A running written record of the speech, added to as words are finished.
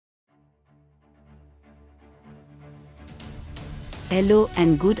Hello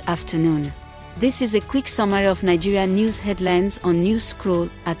and good afternoon. This is a quick summary of Nigeria news headlines on News Scroll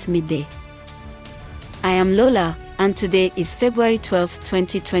at midday. I am Lola, and today is February 12,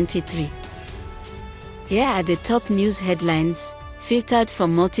 2023. Here are the top news headlines, filtered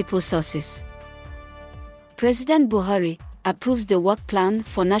from multiple sources. President Buhari approves the work plan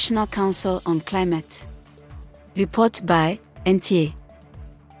for National Council on Climate. Report by NTA.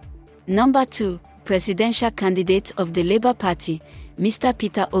 Number 2, presidential candidate of the Labour Party, Mr.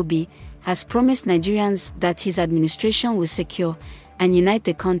 Peter Obi, has promised Nigerians that his administration will secure and unite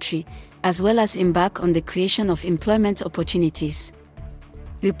the country, as well as embark on the creation of employment opportunities.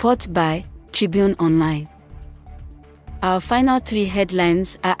 Report by Tribune Online. Our final 3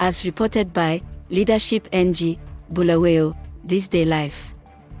 headlines are as reported by Leadership NG, Bulawayo, This Day Life.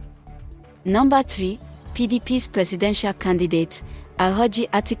 Number 3, PDP's presidential candidate, Alhaji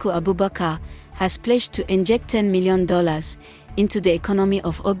Atiku Abubakar, has pledged to inject $10 million into the economy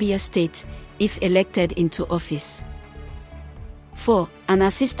of Abia State if elected into office. 4. An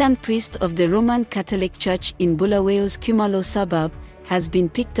assistant priest of the Roman Catholic Church in Bulawayo's Kumalo suburb has been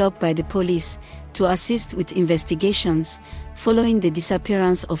picked up by the police to assist with investigations following the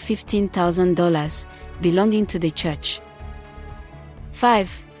disappearance of $15,000 belonging to the church.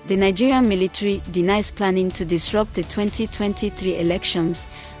 5. The Nigerian military denies planning to disrupt the 2023 elections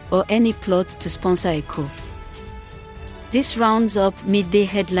or any plot to sponsor a coup. This rounds up midday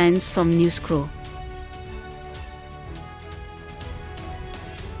headlines from News Scroll.